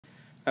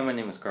Hi, my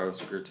name is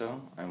Carlos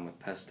Agurto. I'm with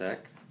Pest.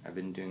 I've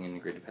been doing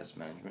integrated pest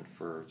management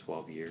for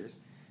 12 years,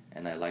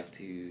 and I'd like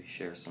to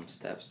share some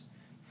steps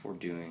for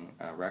doing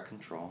rat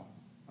control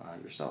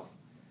yourself.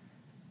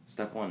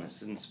 Step 1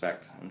 is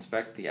inspect.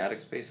 Inspect the attic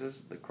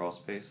spaces, the crawl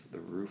space, the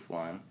roof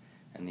line,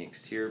 and the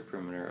exterior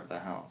perimeter of the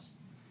house.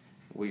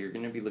 What you're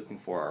going to be looking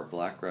for are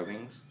black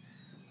rubbings,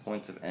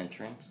 points of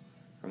entrance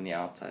from the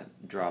outside,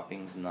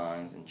 droppings,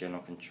 gnawings, and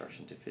general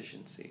construction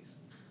deficiencies.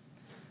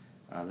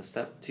 The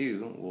step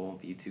 2 will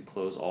be to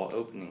close all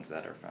openings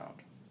that are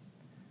found.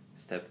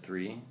 Step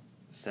 3,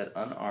 set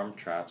unarmed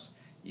traps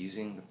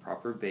using the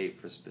proper bait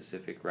for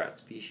specific rat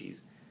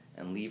species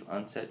and leave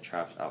unset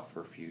traps out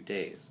for a few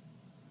days.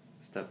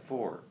 Step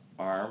 4,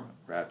 arm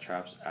rat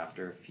traps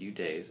after a few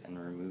days and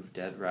remove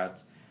dead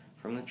rats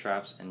from the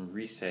traps and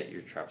reset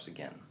your traps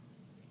again.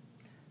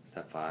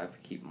 Step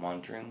 5, keep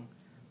monitoring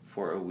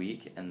for a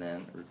week and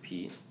then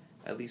repeat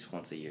at least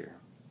once a year.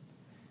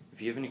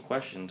 If you have any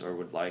questions or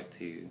would like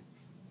to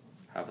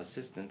have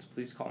assistance,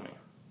 please call me.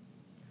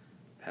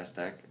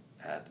 Pestec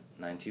at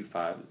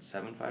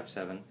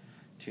 925-757-2945.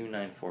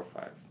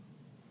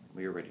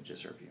 We are ready to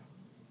serve you.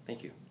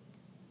 Thank you.